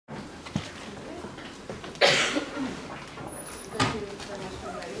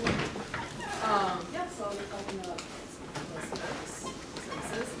Yeah, so I'll be talking about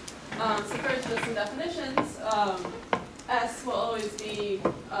services. So first, just some definitions. S will always be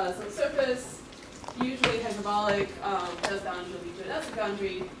some surface, usually hyperbolic, has boundary will be geodesic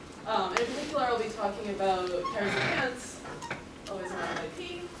boundary. In particular, I'll be talking about pairs of pants, always around by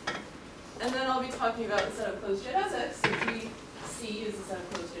P. And then I'll be talking about the set of closed geodesics. So GC is the set of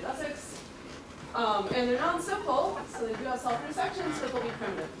closed geodesics. And they're non-simple, so they do have self-intersections, but they'll be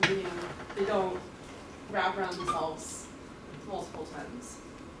primitive, meaning they don't wrap around themselves multiple times.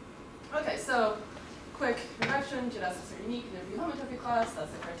 Okay, so quick introduction. Geodesics are unique in every homotopy class.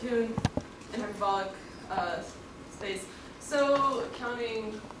 That's the cartoon in hyperbolic space. So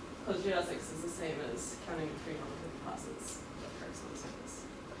counting closed geodesics is the same as counting three homotopy classes of curves on the surface.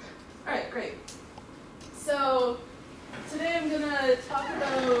 All right, great. So today I'm going to talk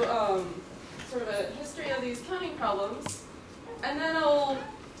about sort of a history of these counting problems, and then I'll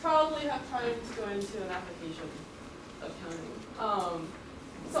probably have time to go into an application of counting.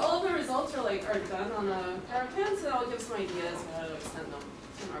 So all of the results are done on a pair of pants, and I'll give some ideas on how to extend them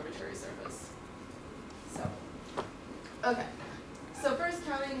to an arbitrary surface. So, okay. So first,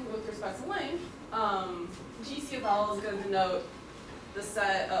 counting with respect to length. GC of L is going to denote the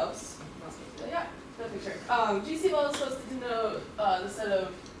set of no picture. GC of L is supposed to denote the set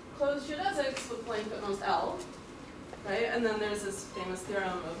of closed geodesics with length at most L, right? And then there's this famous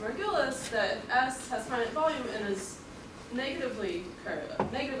theorem of Margulis that S has finite volume and is negatively curved,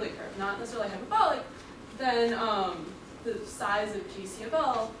 not necessarily hyperbolic. Then the size of GC of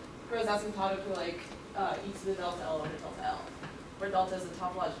L grows asymptotically like e to the delta L over delta L, where delta is the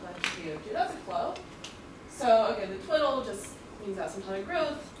topological entropy of geodesic flow. So okay, the twiddle just means asymptotic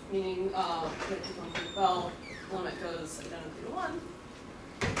growth, meaning L limit goes identically to 1.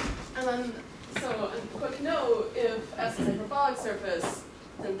 And then, so a quick note, if S is a hyperbolic surface,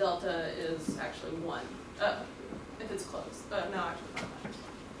 then delta is actually 1, if it's closed. No, actually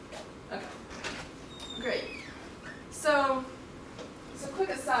not. Okay, great. So quick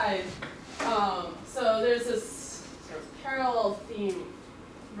aside, so there's this sort of parallel theme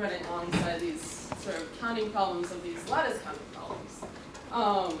running alongside these sort of counting problems of these lattice counting problems.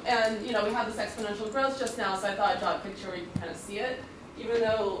 And we have this exponential growth just now, so I thought I'd draw a picture where you can kind of see it. Even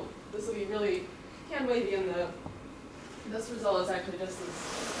though this will be really hand wavy and this result is actually just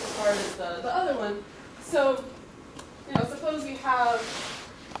as hard as the other one. So, suppose we have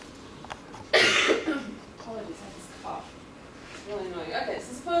apologies, I have this cough. It's really annoying. Okay,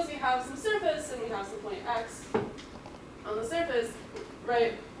 so suppose we have some surface and we have some point X on the surface,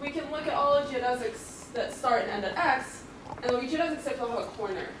 right? We can look at all of geodesics that start and end at X, and look at geodesics that will have a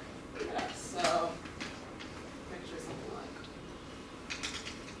corner at X. So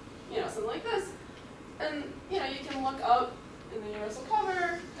something like this. And, you can look up in the universal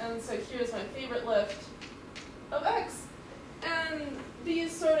cover, and so here's my favorite lift of X. And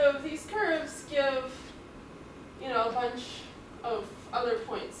these curves give, a bunch of other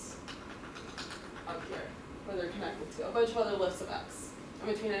points up here where they're connected to, a bunch of other lifts of X.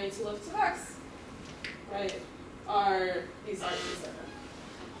 And between any two lifts of X, right, are these arcs.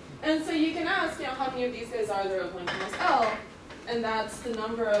 And so you can ask, how many of these guys are there of length most L? And that's the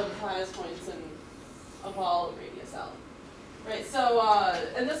number of lattice points of all radius L, right? So,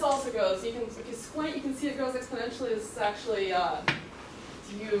 and this also goes. If you squint, you can see it grows exponentially. This is actually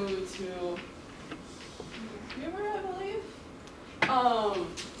due to humor, I believe.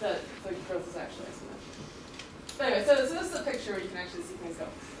 That the growth is actually exponential. But anyway, so this is a picture where you can actually see things go.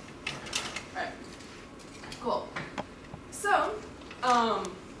 All right, cool. So,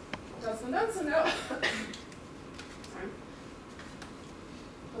 that's been done. So now.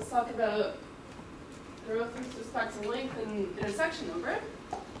 Let's talk about growth with respect to length and intersection number.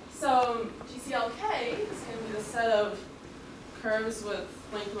 So GCLK is going to be the set of curves with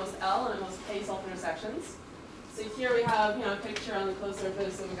length most L and at most K self-intersections. So here we have a picture on the closed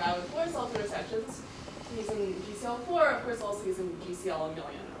surface of a guy with 4 self-intersections. He's in GCL4, of course also he's in GCL a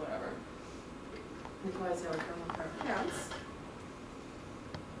million or whatever. Likewise, the other pair of pants.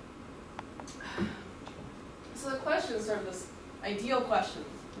 So the question, sort of this ideal question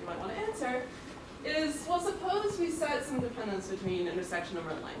you might want to answer is, well, suppose we set some dependence between intersection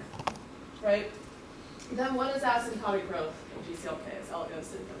number and length, right? Then what is asymptotic growth in GCLK as L goes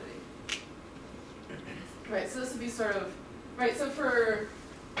to infinity? Right, so this would be sort of, right, so for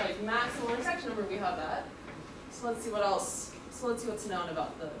maximum intersection number, we have that. So let's see what else, let's see what's known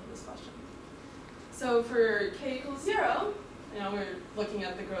about this question. So for K equals 0, we're looking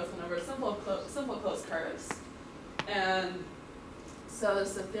at the growth of the number of simple closed curves. And so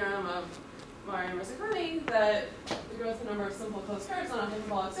this is a theorem of Mirzakhani that the growth of the number of simple closed curves on a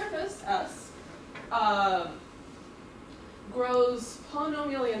hyperbolic surface, S, grows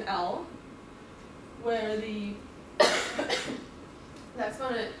polynomially in L, where the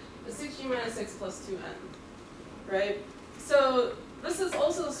exponent is 6g minus 6 plus 2n, right? So this is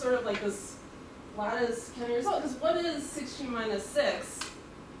also sort of like this lattice counting result, because what is 6g minus 6?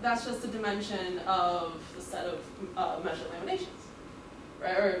 That's just the dimension of the set of measured laminations,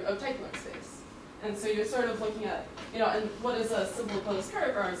 right, or of type-Miller space. And so you're sort of looking at, and what is a simple closed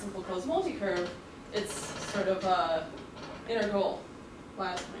curve or a simple closed multi-curve? It's sort of a integral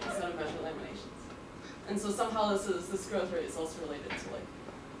lattice point set of measured laminations. And so somehow this growth rate is also related to like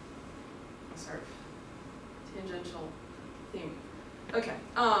a sort of tangential theme. Okay,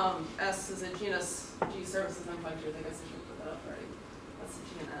 S is a genus G services and functions. I guess I should put that up already. That's the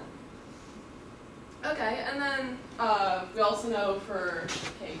G and N. Okay, and then we also know for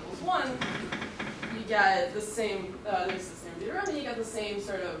k equals 1, you get the same, there's the same theorem, and you get the same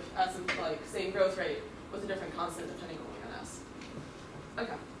sort of same growth rate with a different constant depending on S.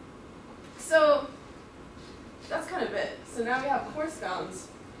 Okay, so that's kind of it. So now we have coarse bounds.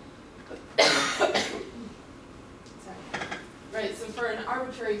 Sorry. Right, so for an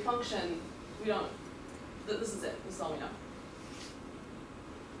arbitrary function, we don't, this is it, this is all we know.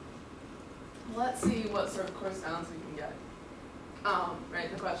 Let's see what sort of coarse bounds we can get. Right,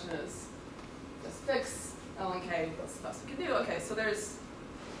 the question is, just fix L and K, what's the best we can do? Okay, so there's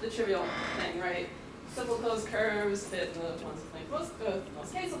the trivial thing, right? Simple closed curves fit in the ones with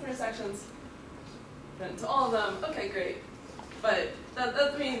most case of intersections, fit into all of them. Okay, great. But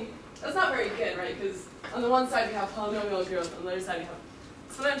I mean, that's not very good, right? Because on the one side we have polynomial growth, on the other side we have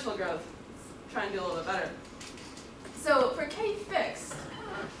exponential growth. Let's try and do a little bit better. So for K fixed,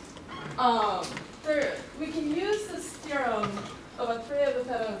 we can use this theorem of a three-edged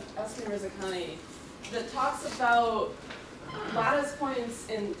method of Mirzakhani that talks about lattice points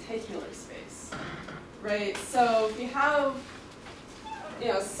in Tate-Miller space, right? So if you have,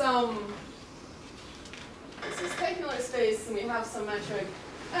 this is Tate-Miller space, and we have some metric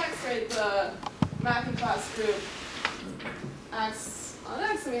x, right? The mapping class group x on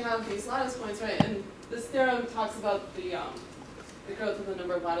x, and we have these lattice points, right? And this theorem talks about the growth of the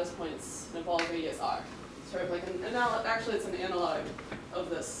number of lattice points in a ball radius R. Sort of like actually it's an analog of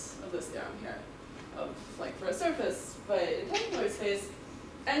this theorem here, of like for a surface, but in Tate-Miller space.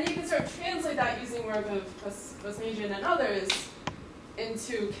 And you can sort of translate that using work of Bosnajian and others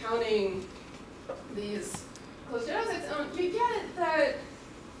into counting these closed geodesics. You get that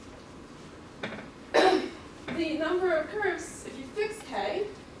the number of curves, if you fix K,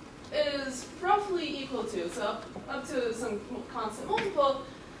 is roughly equal to, so up to some constant multiple,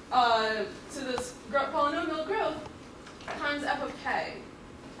 to this polynomial growth times f of k,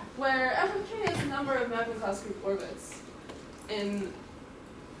 where f of k is the number of mapping class group orbits in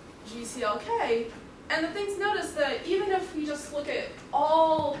GCLK. And the things notice that even if we just look at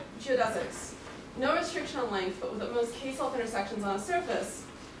all geodesics, no restriction on length, but with at most k-self intersections on a surface,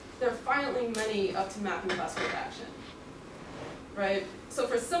 there are finitely many up to mapping class group action, right? So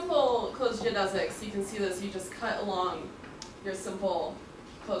for simple closed geodesics, you can see this, you just cut along your simple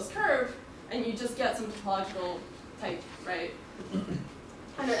closed curve, and you just get some topological type, right?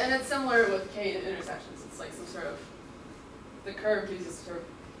 And it's similar with k intersections. It's like some sort of, the curve gives you sort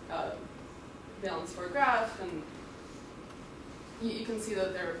of valence for a graph, and you can see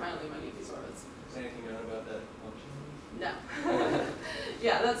that there are finitely many of these orbits. Is anything known about that function? No.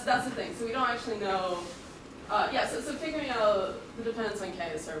 Yeah, that's the thing. So we don't actually know. Yeah, so figuring out the dependence on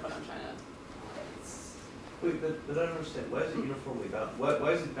k is sort of what I'm trying to. Wait, but I don't understand. Why is it uniformly bound?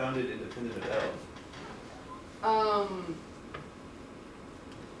 Why is it bounded independent of L?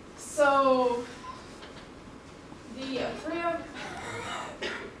 So the three of.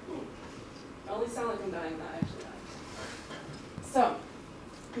 I only sound like I'm dying, not actually dying. So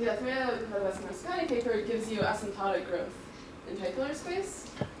the three of the Mirzakhani paper gives you asymptotic growth in Tate-Miller space.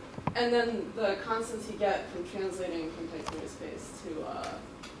 And then the constants you get from translating from Tate-Miller space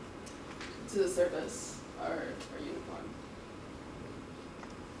to the surface are uniform.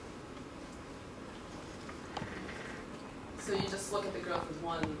 So you just look at the growth as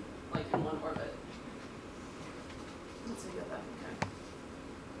one, like in one orbit. So you get that. Okay.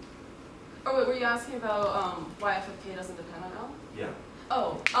 Oh wait, were you asking about why f of k doesn't depend on L? Yeah.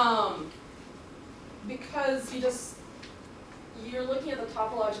 Oh, because you're looking at the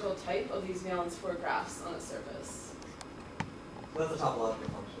topological type of these valence 4 graphs on a surface. Well, that's a topological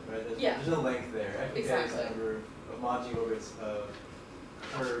function, right? There's no length there. F of k is the number of Monty orbits of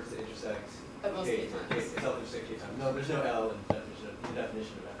curves that intersect at most k times. Itself intersect k times. No, there's no L in the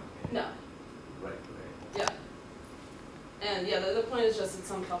definition of f of k. No. And yeah, the point is just it's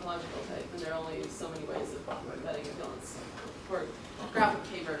some topological type, and there are only so many ways of embedding a valence for graphic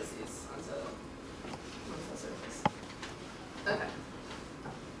K vertices onto the surface. Okay.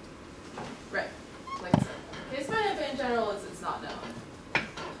 Right. Like I said. K is finite, but in general it's not known.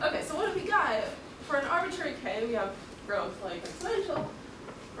 Okay, so what have we got? For an arbitrary K, we have growth like exponential,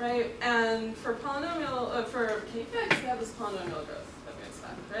 right? And for polynomial, for K fixed, we have this polynomial growth that we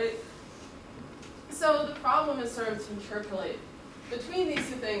expect, right? So the problem is sort of to interpolate between these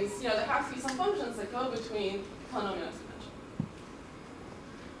two things. You know, there have to be some functions that go between polynomial and exponential.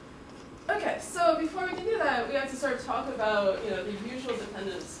 Okay, so before we can do that, we have to sort of talk about, you know, the usual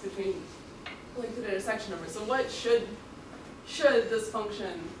dependence between linked intersection numbers. So what should this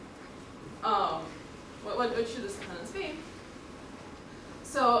function, what should this dependence be?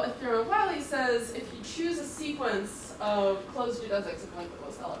 So a theorem of Wiley says if you choose a sequence of closed geodesics of length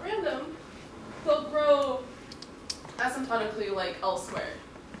equals L at random, they'll grow asymptotically like L squared,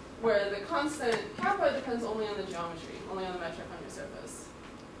 where the constant kappa depends only on the geometry, only on the metric on your surface.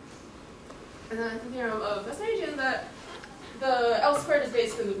 And then the theorem of Vespasian that the L squared is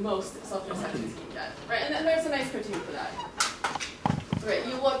basically the most self-intersections you can get, right? And then there's a nice critique for that. Right,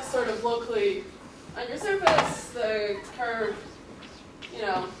 you look sort of locally on your surface, the curve, you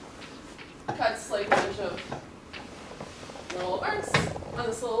know, cuts like a bunch of little arcs on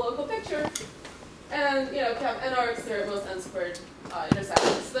this little local picture. And, you know, if you have n arcs, they're at most n squared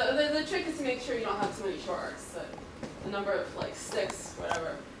intersections. The trick is to make sure you don't have too many short arcs, that the number of, like, sticks,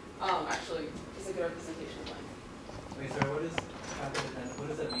 whatever, actually is a good representation of length. Wait, sorry, what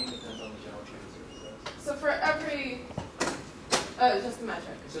does that mean depends on the geometry of the surface? So for every, just the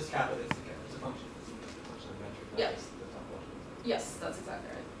metric. It's just kappa, it's a function. It's a function of metric, not Yeah. just the topology. Yes, that's exactly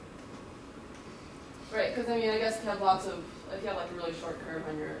right. Right, because I mean, I guess if you have lots of, if you have like a really short curve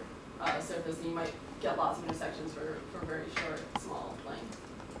on your surface, then you might get lots of intersections for very short, small length.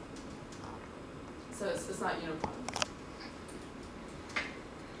 So it's not uniform.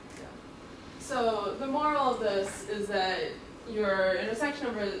 Yeah. So the moral of this is that your intersection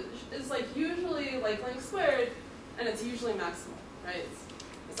number is like usually like length squared, and it's usually maximal, right?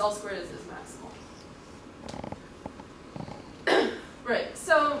 It's L squared is maximal. Right,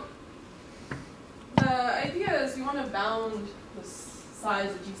 so the idea is we want to bound the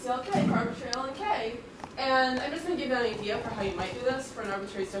size of GCLK for arbitrary L and K, and I'm just going to give you an idea for how you might do this for an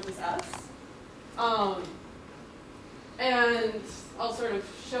arbitrary surface S. And I'll sort of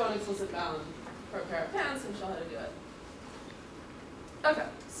show an explicit bound for a pair of pants and show how to do it. Okay,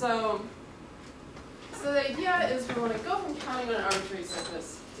 so the idea is we want to go from counting on an arbitrary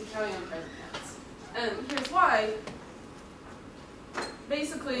surface to counting on pairs of pants. And here's why.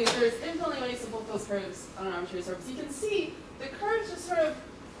 Basically, there's infinitely many simple closed curves on an arbitrary surface. You can see the curves just sort of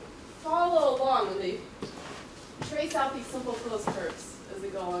follow along and they trace out these simple closed curves as they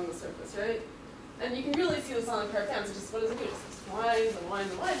go along the surface, right? And you can really see this on a pair of pants. It's just, what does it do? Just lines and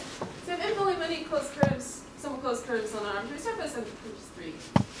lines and lines. So you have infinitely many closed curves, simple closed curves on an arbitrary surface, and just 3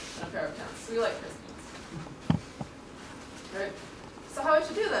 on a pair of pants. So we like pairs of pants. Right? So how we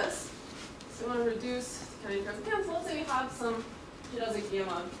should do this? So we want to reduce to counting pairs of pants. So let's say we have some geodesic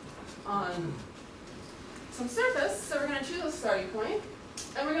gamma on some surface. So we're going to choose a starting point,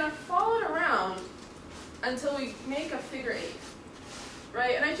 and we're going to follow it around until we make a figure 8.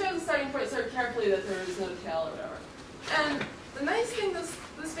 Right? And I chose a starting point sort of carefully that there is no tail or whatever. And the nice thing, this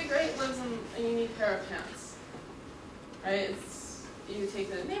figure 8 lives in a unique pair of pants. Right? You take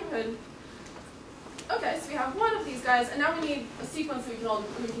the neighborhood. Okay, so we have one of these guys, and now we need a sequence that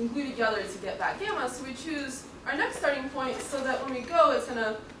we can glue together to get that gamma. So we choose our next starting point so that when we go, it's going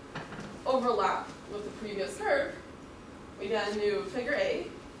to overlap with the previous curve. We get a new figure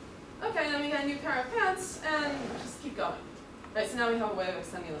 8. Okay, and then we get a new pair of pants, and just keep going. Right, so now we have a way of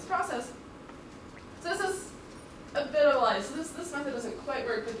extending this process. So this is a bit of a lie. So this method doesn't quite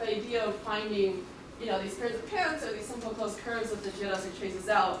work, but the idea of finding, you know, these pairs of pants or these simple closed curves that the geodesic traces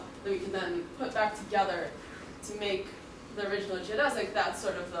out that we can then put back together to make the original geodesic, that's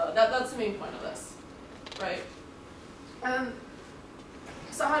sort of that's the main point of this. Right?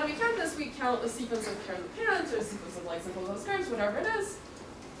 So how do we count this? We count a sequence of pairs of pants or a sequence of like simple closed curves, whatever it is.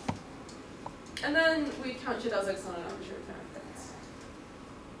 And then we count geodesics on an arbitrary pair of pants.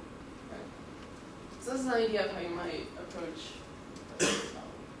 Right? So this is an idea of how you might approach this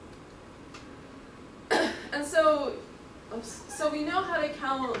problem. And so we know how to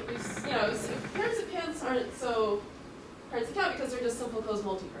count these, you know, so pairs of pants aren't so hard to count because they're just simple closed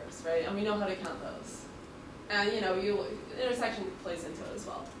multi-curves, right? And we know how to count those. And, you know, intersection plays into it as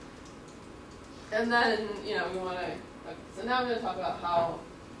well. And then, you know, we want to, okay, so now I'm going to talk about how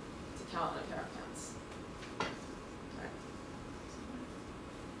to count on a pair of pants. Right.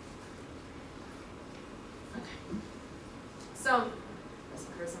 So, there's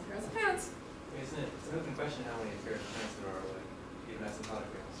some curves and pairs of pants. Isn't it? It's an open question how many pairs of pants there are, like, even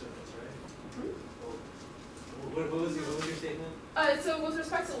asymptotically on the surface, right? What was your statement? So with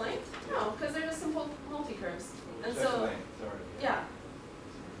respect to length, no, because they're just simple multi-curves. And Respect to so, length, sorry. yeah.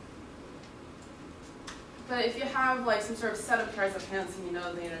 But if you have like some sort of set of pairs of pants and you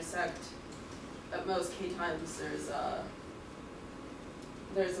know they intersect at most k times, there's a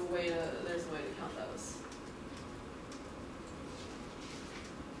way to count those.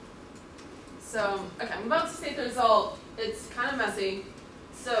 So okay, I'm about to state the result. It's kind of messy,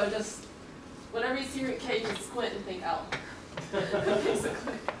 so just whenever you see root k, just squint and think L,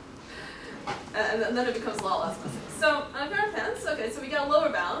 basically. And then it becomes a lot less messy. So on a pair of pants, okay, so we get a lower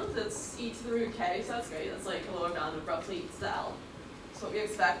bound, that's e to the root k, so that's great. That's like a lower bound of roughly e to the L. That's what we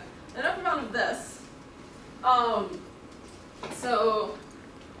expect. An upper bound of this. So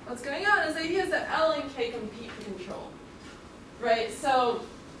what's going on is the idea is that L and k compete for control, right? So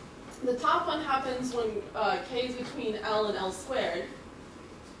the top one happens when k is between L and L squared,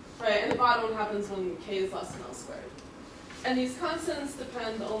 right? And the bottom one happens when k is less than L squared. And these constants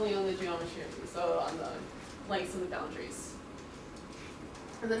depend only on the geometry, so on the lengths of the boundaries.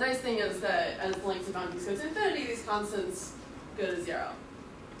 And the nice thing is that as the lengths of boundaries go to infinity, these constants go to 0.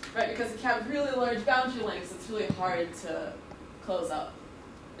 Right? Because if you have really large boundary lengths, it's really hard to close up.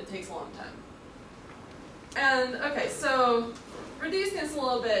 It takes a long time. And okay, so reducing this a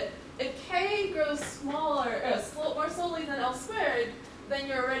little bit, if k grows smaller, more slowly than L squared, then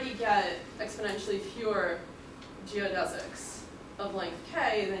you already get exponentially fewer geodesics of length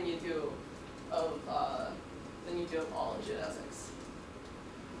k than you do of all geodesics.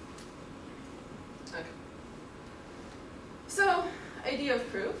 Okay. So, idea of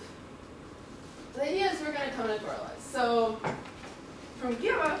proof. The idea is we're going to combinatorialize. So, from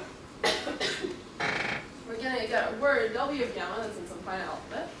gamma, we're going to get a word w of gamma that's in some finite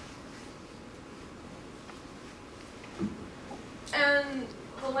alphabet. And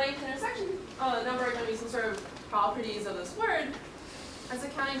the length intersection number are going to be some sort of properties of this word. And so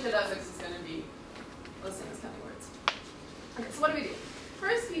counting geodesics is going to be the same as counting words. Okay, so what do we do?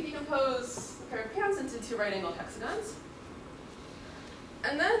 First, we decompose the pair of pants into two right-angled hexagons.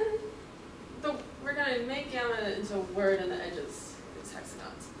 And then we're going to make gamma into a word in the edges of these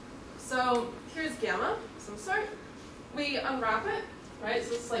hexagons. So here's gamma, some sort. We unwrap it, right?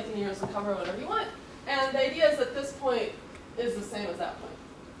 So it's like the universal cover, whatever you want. And the idea is that this point is the same as that point.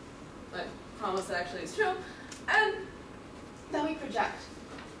 I promise that actually is true. And then we project.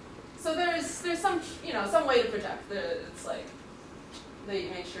 So there's some some way to project. It's like that you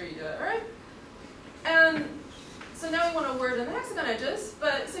make sure you do it right. And so now we want a word in the hexagon edges.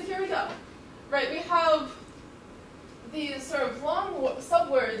 But so here we go. Right, we have these sort of long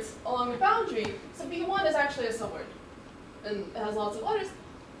subwords along the boundary. So B1 is actually a subword, and it has lots of letters.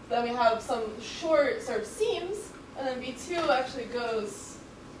 Then we have some short sort of seams, and then B2 actually goes,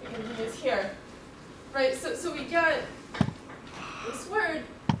 it continues here. Right, so we get this word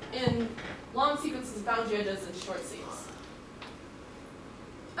in long sequences of boundary edges and short seams.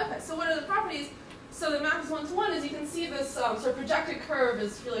 Okay, so what are the properties? So the map is 1-to-1. As you can see, this sort of projected curve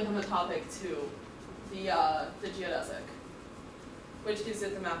is really homotopic to the geodesic, which gives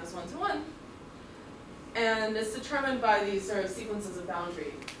it the map is 1-to-1. And it's determined by these sort of sequences of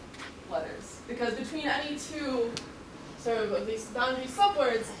boundary letters. Because between any two sort of these boundary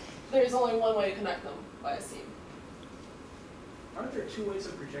subwords, there's only one way to connect them, by a seam. Aren't there two ways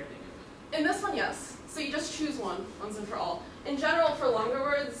of projecting it? In this one, yes. So you just choose one, once and for all. In general, for longer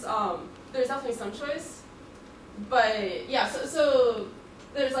words, there's definitely some choice. But yeah, so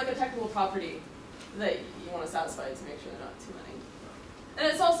there's like a technical property that you want to satisfy to make sure there are not too many. And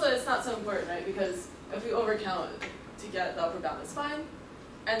it's not so important, right? Because if we overcount to get the upper bound, it's fine.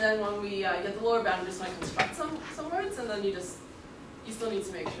 And then when we get the lower bound, we just want to construct some words, and then you still need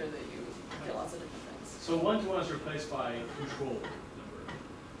to make sure that you get lots of different things. So 1-to-1 is replaced by control number.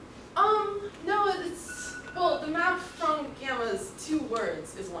 No, well, the map from gammas to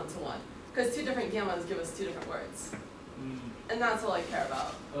words is 1-to-1, because two different gammas give us two different words. And that's all I care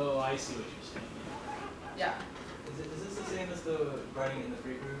about. Oh, I see what you're saying. Yeah. Is this the same as the writing in the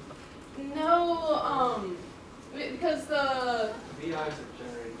free group? No, because the VIs are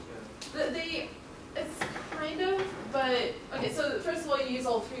generated. It's kind of, but okay. So first of all, you use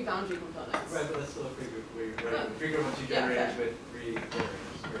all three boundary components. Right, but that's still a free group where you're writing. The free group once you generate okay. with three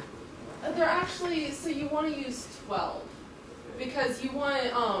variables. They're actually, so you want to use 12 Okay. because you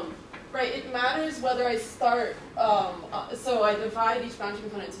want right. It matters whether I start. So I divide each boundary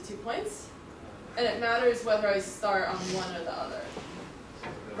component into 2 points. And it matters whether I start on one or the other. So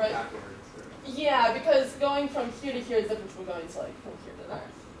right? Backwards. Yeah, because going from here to here is different from going to like from here to there.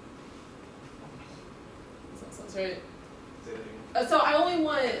 That sounds right. So I only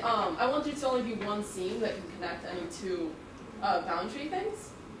want I want there to only be one seam that can connect any two boundary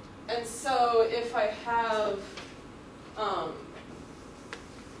things. And so if I have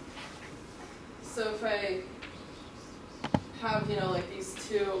you know, like these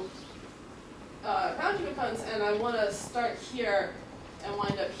two boundary components, and I want to start here and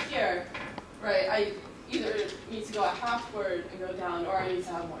wind up here, right? I either need to go a halfward and go down, or I need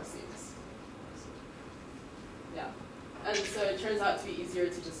to have more seams. Yeah, and so it turns out to be easier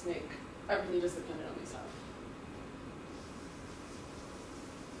to just make everything just dependent on these half.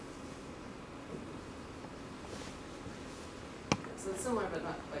 So it's similar, but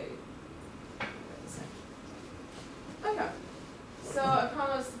not quite the same. Okay. So I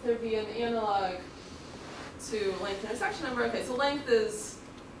promised that there'd be an analog to length intersection number. Okay, so length is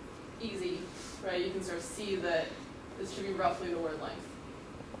easy, right? You can sort of see that this should be roughly the word length.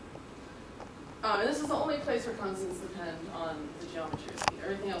 And this is the only place where constants depend on the geometry of speed.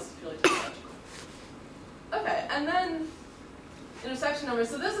 Everything else is purely topological. Okay, and then intersection number.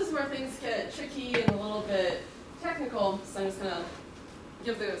 So this is where things get tricky and a little bit technical. So I'm just going to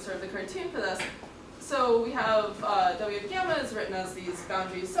give the sort of the cartoon for this. So we have W of gamma is written as these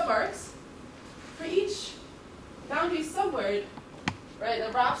boundary subarcs. For each boundary subword, right,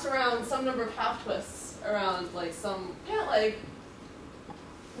 that wraps around some number of half twists around like some pant leg,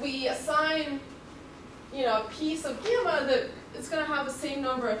 we assign, you know, a piece of gamma that is going to have the same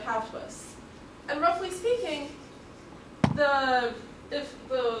number of half twists. And roughly speaking, if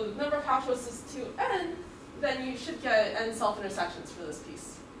the number of half twists is 2n, then you should get n self-intersections for this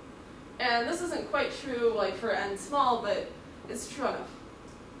piece. And this isn't quite true like for n small, but it's true enough.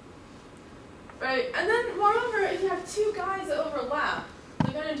 Right? And then moreover, if you have two guys that overlap,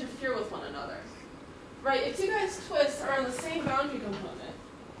 they're going to interfere with one another. Right? If two guys twist are on the same boundary component,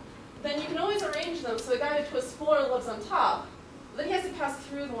 then you can always arrange them so the guy who twists 4 lives on top, then he has to pass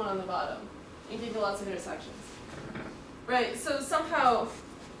through the one on the bottom and give you lots of intersections. Right? So somehow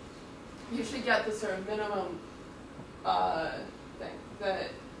you should get the sort of minimum thing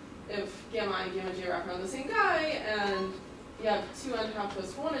that if gamma I and gamma j wrap around the same guy, and you have 2n half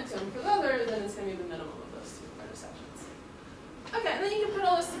twists for one and 2n for the other, then it's going to be the minimum of those two intersections. Okay, and then you can put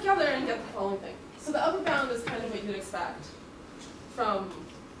all this together and get the following thing. So the upper bound is kind of what you'd expect from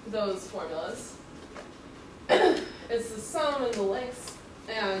those formulas. It's the sum and the lengths,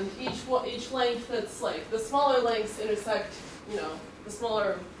 and each length that's like the smaller lengths intersect, you know, the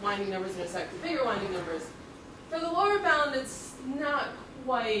smaller winding numbers intersect the bigger winding numbers. For the lower bound, it's not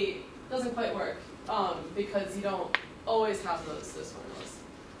quite, doesn't quite work because you don't always have those formulas.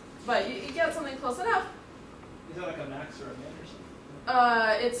 But you get something close enough. Is that like a max or a min or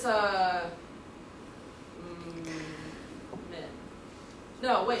something? It's a min.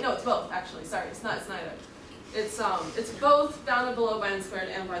 No, wait, no, it's both actually. Sorry, it's neither. It's both bounded below by n squared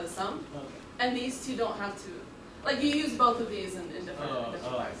and by the sum. Okay. And these two don't have to, like you use both of these in different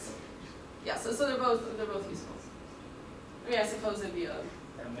parts. Yeah, so they're both useful. I mean, I suppose it'd be a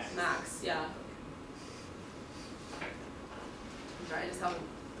max, yeah. I'm sorry, I just haven't.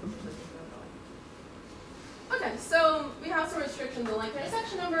 Okay, so we have some restrictions on length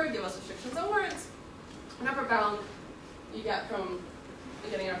intersection number, give us restrictions on words. An upper bound you get from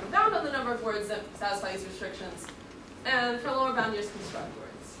getting an upper bound on the number of words that satisfy these restrictions. And for a lower bound, you just construct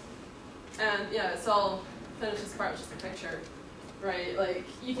words. And yeah, so I'll finish this part with just a picture. Right, like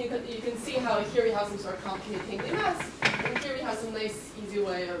you can see how here we have some sort of complicated tingly mess, and here we have some nice, easy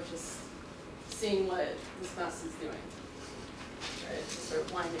way of just seeing what this mess is doing. Right, just sort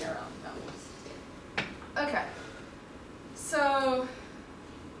of winding around values. Okay, so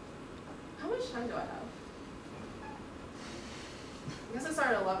how much time do I have? I guess I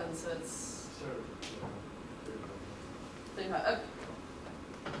started at 11, so it's 35. Okay.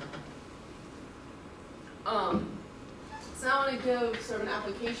 So now I want to give sort of an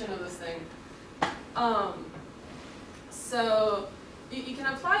application of this thing. So you can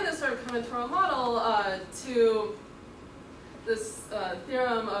apply this sort of combinatorial model to this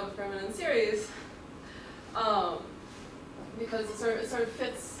theorem of permanent series because it sort of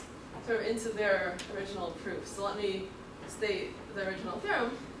fits sort of into their original proof. So let me state the original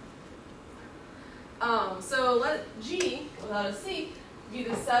theorem. So let G, without a C, be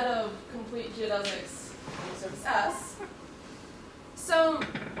the set of complete geodesics on surface S. So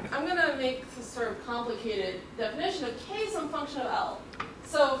I'm going to make this sort of complicated definition of K some function of L.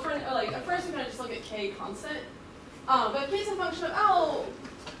 So for like at first we're going to just look at K constant. But K some function of L,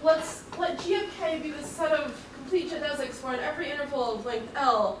 let G of K be the set of complete geodesics where at every interval of length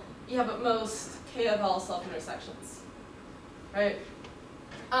L, you have at most k of L self-intersections, right?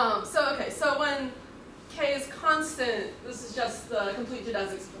 So when k is constant, this is just the complete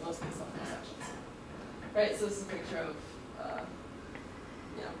geodesics for most k self-intersections, right? So this is a picture of,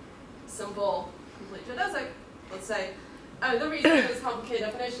 simple complete geodesic, let's say. The reason for this complicated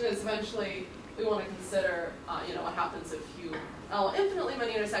definition is eventually we want to consider, what happens if you allow infinitely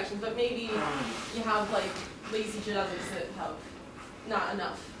many intersections, but maybe you have like lazy geodesics that have not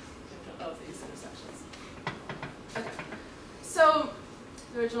enough of these intersections. Okay. So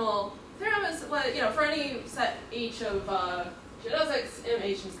the original theorem is, for any set H of geodesics,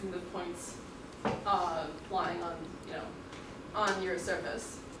 MH is the points lying on your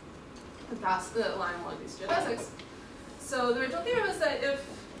surface and pass the line along these geodesics. So the original theorem is that if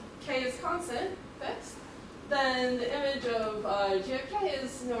k is constant, fixed, then the image of g of k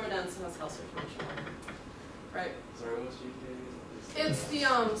is nowhere dense and that's Gaussian dimensional. Right? Sorry, what's GK? It's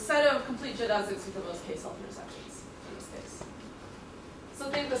the set of complete geodesics with the most k self-intersections in this case. So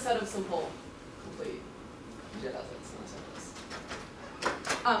think the set of simple complete geodesics on the surface.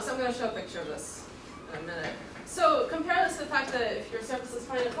 So I'm going to show a picture of this in a minute. So compare this to the fact that if your surface is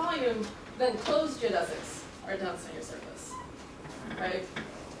finite volume, then closed geodesics are dense on your surface, right?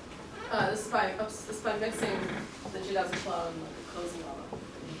 This is by mixing the geodesic flow and the closing model.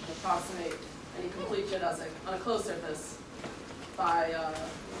 You can approximate any complete geodesic on a closed surface by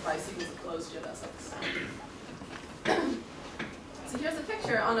sequence of closed geodesics. So here's a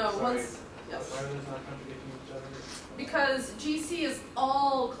picture on a once. Yes. Why are those not contradicting each other? Because GC is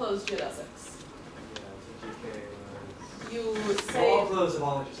all closed geodesics. Yeah, so GK was. You would say all closed of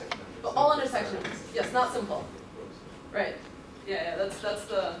all intersection numbers. All intersections. Yes, not simple. Right. Yeah, that's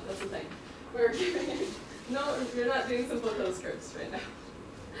the thing. We're keeping no, you're not doing simple closed curves right now.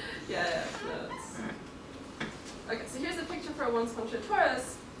 Yeah, no, it's okay. So here's a picture for a one-function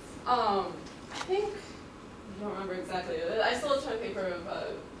torus. I think I don't remember exactly. I stole it from a paper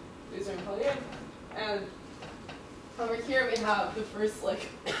of User and Collier, and over here we have the first sorry,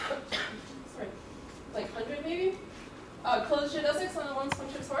 100 maybe closed geodesics on a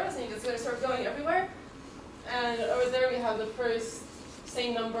one-function torus, and you can see they're sort of going everywhere. And over there we have the first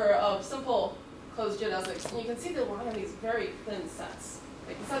same number of simple closed geodesics, and you can see the line of these very thin sets.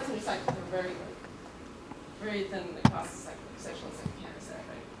 Like the sets intersect, they're very thin across the section. Looks like a canvas set,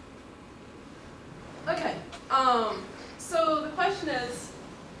 right? Okay. So the question is,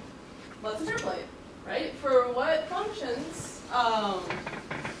 let's interpolate, right? For what functions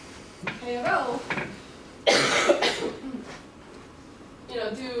K of L,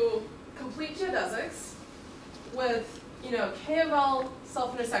 do complete geodesics with K of L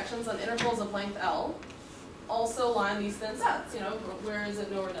self-intersections on intervals of length L also line these thin sets, where is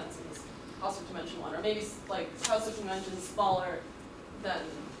it nowhere dense in this Gaussian dimension one, or maybe like Gaussian dimension smaller than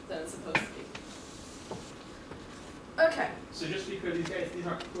it's supposed to be. Okay. So just because these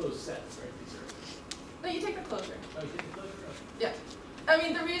aren't closed sets, right? These are. No, you take the closure. Oh, you take the closure. Okay. Yeah. I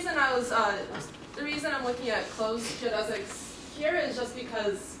mean, the reason I'm looking at closed geodesics here is just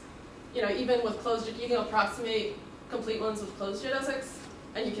because, even with closed, you can approximate complete ones with closed geodesics,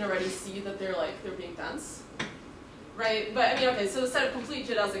 and you can already see that they're being dense, right? But I mean, okay, so the set of complete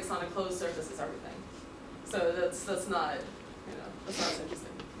geodesics on a closed surface is everything. So that's not, that's not as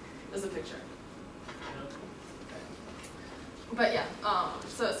interesting as a picture. But yeah,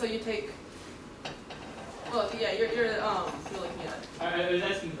 so you take. Well, yeah, you're looking at. I was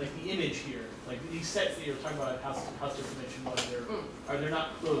asking like the image here, like these sets that you're talking about, how dimension one, are they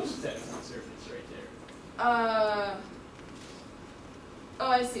not closed sets on the surface right there? Oh,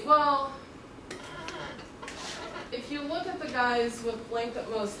 I see. Well, if you look at the guys with length at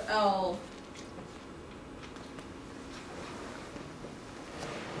most L,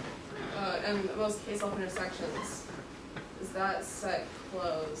 and most K self-intersections, is that set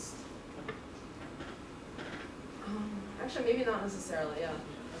closed? Actually, maybe not necessarily, yeah.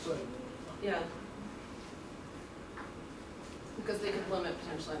 That's what Yeah. Because they could limit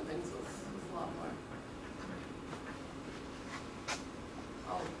potentially on things with a lot more.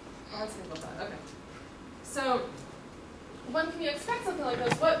 Oh, let's think about that. Okay. So, when can you expect something like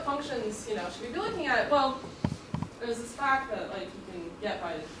this? What functions, should we be looking at? Well, there's this fact that you can get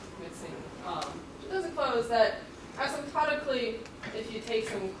by mixing geodesic flows that asymptotically, if you take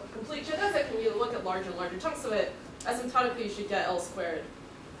some complete geodesic and you look at larger and larger chunks of it, asymptotically you should get L squared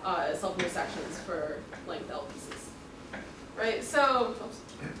self-intersections for length L pieces, right? So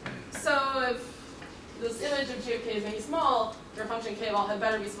if this image of G of K is maybe small, your function K of L had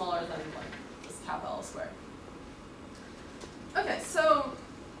better be smaller than this cap L squared. Okay, so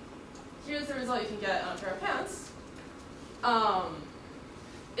here's the result you can get on a pair of pants.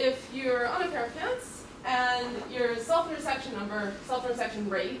 if you're on a pair of pants and your self-intersection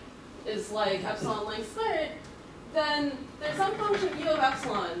rate is like epsilon length squared, then there's some function u of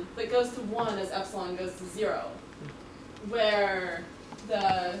epsilon that goes to 1 as epsilon goes to 0, where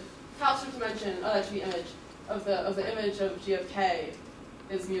the Hausdorff dimension, image of the image of g of k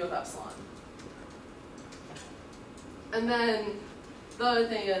is mu of epsilon. And then the other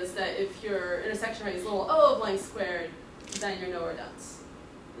thing is that if your intersection rate is little o of length squared, then you're nowhere dense.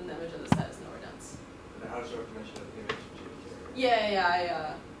 And the image of the set is nowhere dense. And the Hausdorff dimension of the image of g of k. Yeah,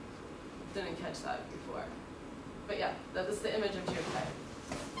 I didn't catch that before. But yeah, that is the image of g of k.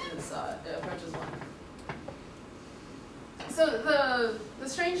 It approaches 1. So the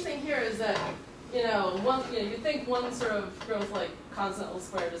strange thing here is that you think one sort of growth like constant L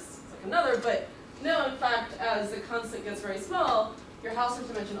squared is like another, but no, in fact, as the constant gets very small, your Hausdorff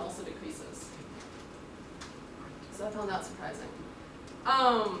dimension also decreases. So I found that surprising.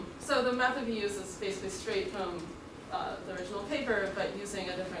 So the method we use is basically straight from the original paper, but using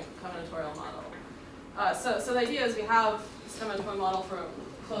a different combinatorial model. So the idea is we have this combinatorial model for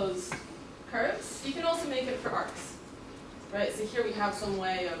closed curves. You can also make it for arcs, right? So here we have some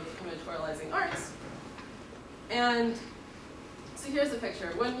way of combinatorializing arcs. And so here's the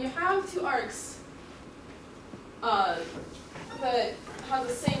picture. When you have two arcs that have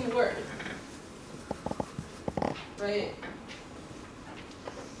the same word, right?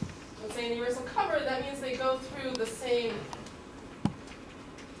 Let's say in universal cover, that means they go through the same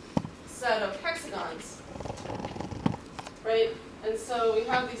set of hexagons, right? And so we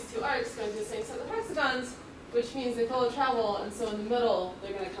have these two arcs going through the same set of hexagons, which means they follow travel, and so in the middle,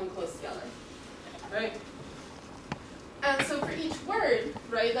 they're going to come close together, right? And so for each word,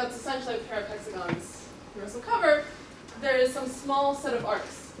 right, that's essentially a pair of hexagons, universal cover, there is some small set of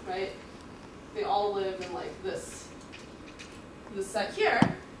arcs, right? They all live in like this set here,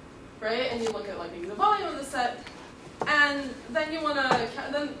 right? And you look at like maybe the volume of the set, and then you want to,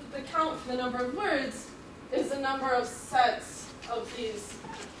 then the count for the number of words is the number of sets of these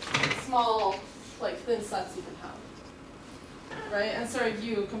small, like thin sets you can have, right? And sort of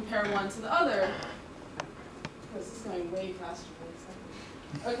you compare one to the other. This is going way faster than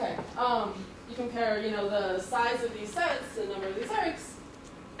expected. Okay, you compare, the size of these sets, the number of these arcs,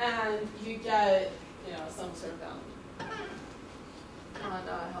 and you get, some sort of bound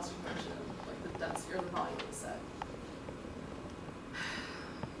on Hausdorff function, like the density or the volume of the set.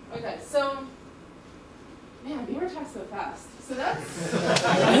 Okay, so, man, Beaver talks so fast. So that's,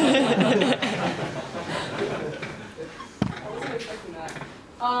 I wasn't expecting that.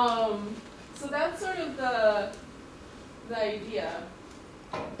 So that's sort of the idea.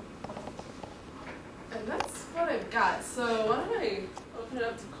 And that's what I've got. So why don't I open it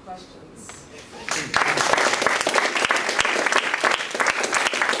up to questions?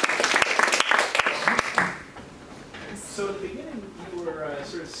 So at the beginning, you were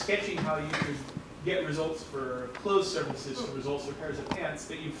sort of sketching how you could get results for closed surfaces to results for pairs of pants,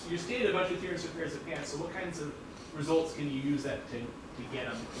 but you stated a bunch of theorems for pairs of pants. So what kinds of results can you use that to get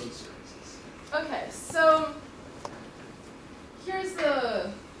on the closed surfaces? Okay, so here's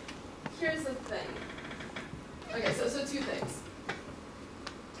the thing. Okay, so two things.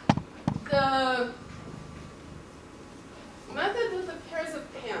 The method with the pairs of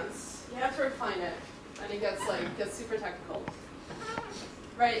pants, you have to refine it, and it gets super technical,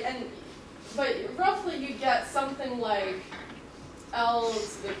 right? But roughly you get something like L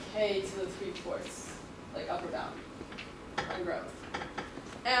to the K to the 3/4, like upper bound on growth.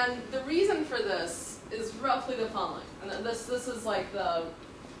 And the reason for this is roughly the following. And this is like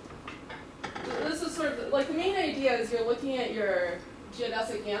this is sort of like the main idea is you're looking at your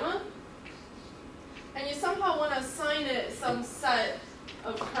geodesic gamma, and you somehow want to assign it some set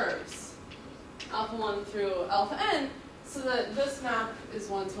of curves, alpha 1 through alpha n, so that this map is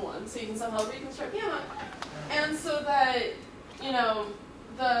 1 to 1. So you can somehow reconstruct gamma, and so that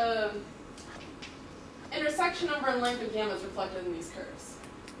the intersection number and length of gamma is reflected in these curves.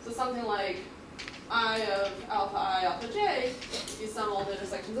 So something like I of alpha j, if you sum all the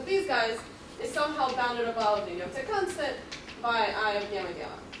intersections of these guys, is somehow bounded above the negative constant by I of gamma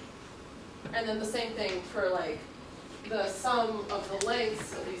gamma. And then the same thing for like the sum of the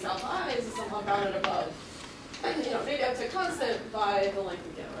lengths of these alpha i's is somehow bounded above, negative constant by the length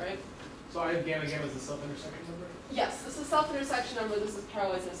of gamma, right? So I of gamma gamma is the self-intersection number? Yes, this is self-intersection number. This is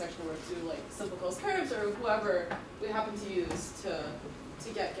pairwise intersection number to like simple closed curves or whoever we happen to use to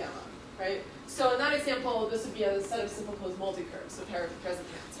get gamma, right? So in that example, this would be a set of simple closed multi-curves, so pairs of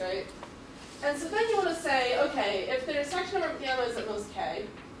pants, right? And so then you want to say, okay, if the intersection number of gamma is at most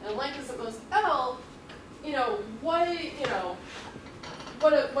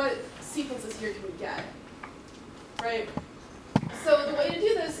what sequences here can we get, right? So the way to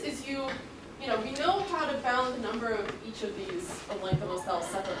do this is we know how to bound the number of each of these of length of most L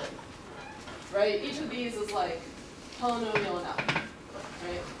separately, right? Each of these is like polynomial in L,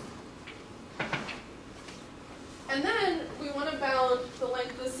 right? And then we want to bound the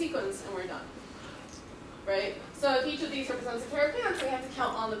length of the sequence, and we're done, right? So if each of these represents a pair of pants, we have to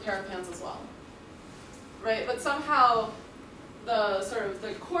count on the pair of pants as well, right? But somehow the sort of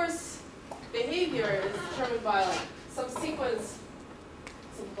the coarse behavior is determined by like some sequence,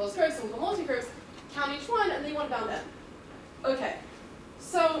 simple closed curves, simple multi-curves, count each one, and then you want to bound n. Okay,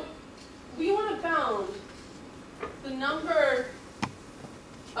 so we want to bound the number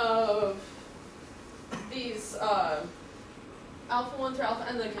of these alpha 1 through alpha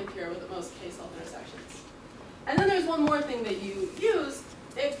n that can appear with at most k self-intersections. And then there's one more thing that you use.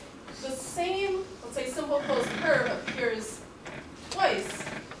 If the same, let's say, simple closed curve appears twice,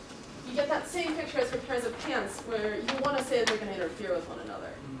 you get that same picture as for pairs of pants where you want to say that they're going to interfere with one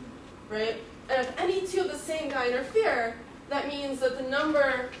another, right? And if any two of the same guy interfere, that means that the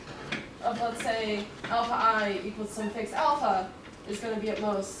number of, let's say, alpha I equals some fixed alpha is going to be at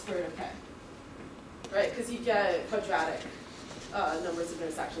most square root of k, right? Because you get quadratic numbers of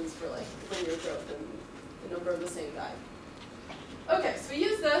intersections for like linear growth and the number of the same guy. Okay, so we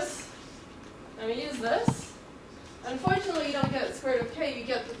use this, and we use this. Unfortunately, you don't get square root of k. You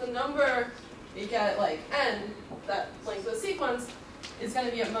get that the number, you get like n, that length of the sequence, is going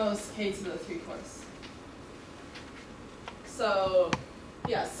to be at most k to the 3/4. So,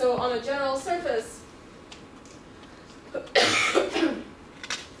 yeah, so on a general surface, you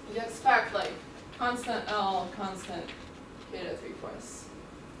expect like constant L, constant k to 3/4.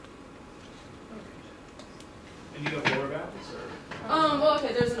 And you have lower bounds, or? Well,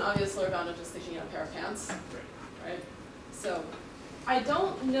 okay, there's an obvious lower bound of just thinking of a pair of pants. Right? So I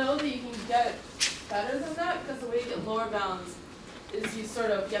don't know that you can get better than that, because the way you get lower bounds is you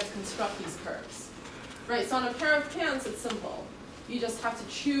have to construct these curves. Right? So on a pair of pants, it's simple. You just have to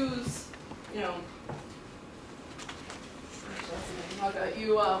choose, you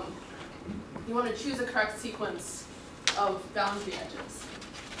want to choose a correct sequence of boundary edges.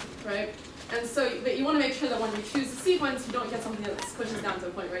 Right? And so, but you want to make sure that when you choose a sequence, you don't get something that squishes down to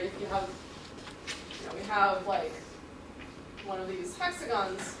a point, right? If you have, we have like one of these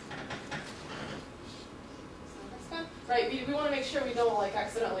hexagons, right? We want to make sure we don't like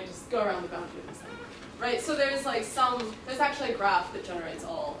accidentally just go around the boundary of this thing, right? So there's like there's actually a graph that generates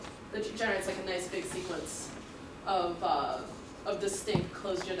like a nice big sequence of distinct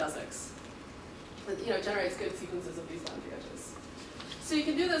closed geodesics that generates good sequences of these boundary edges. So you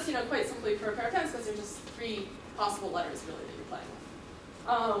can do this, quite simply for a pair of pants because there's just 3 possible letters really that you're playing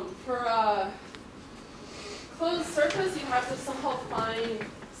with. For a closed surface, you have to somehow find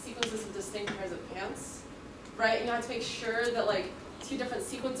sequences of distinct pairs of pants, right? And you have to make sure that like 2 different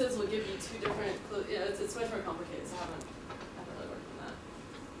sequences will give you 2 different. It's much more complicated, so I haven't really worked on that.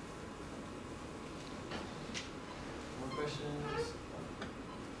 More questions?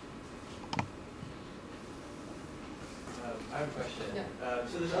 I have a question. Yeah.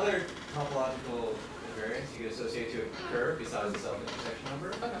 So there's other topological invariants you could associate to a curve besides the self-intersection number.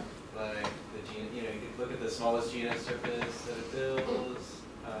 Okay. Like the genus, you could look at the smallest genus surface that it builds.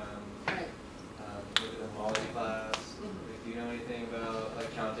 Right. Look at the homology class. Do you know anything about like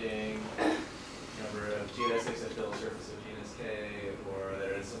counting number of geodesics that fill a surface of genus K, or that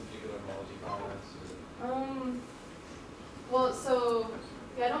are in some particular homology class? Well, so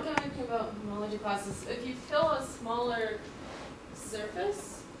yeah, I don't know anything about homology classes. If you fill a smaller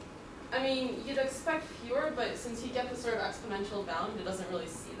surface, I mean, you'd expect fewer, but since you get the sort of exponential bound, it doesn't really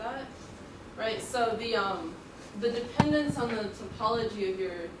see that, right? So the dependence on the topology of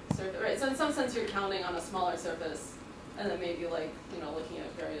your surface, right? So in some sense, you're counting on a smaller surface, and then maybe like looking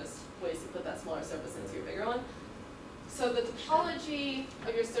at various ways to put that smaller surface into your bigger one. So the topology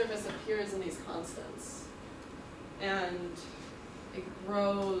of your surface appears in these constants, and it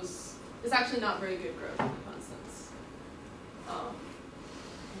grows. It's actually not very good growth in the constants.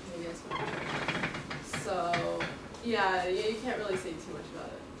 Maybe so yeah, you can't really say too much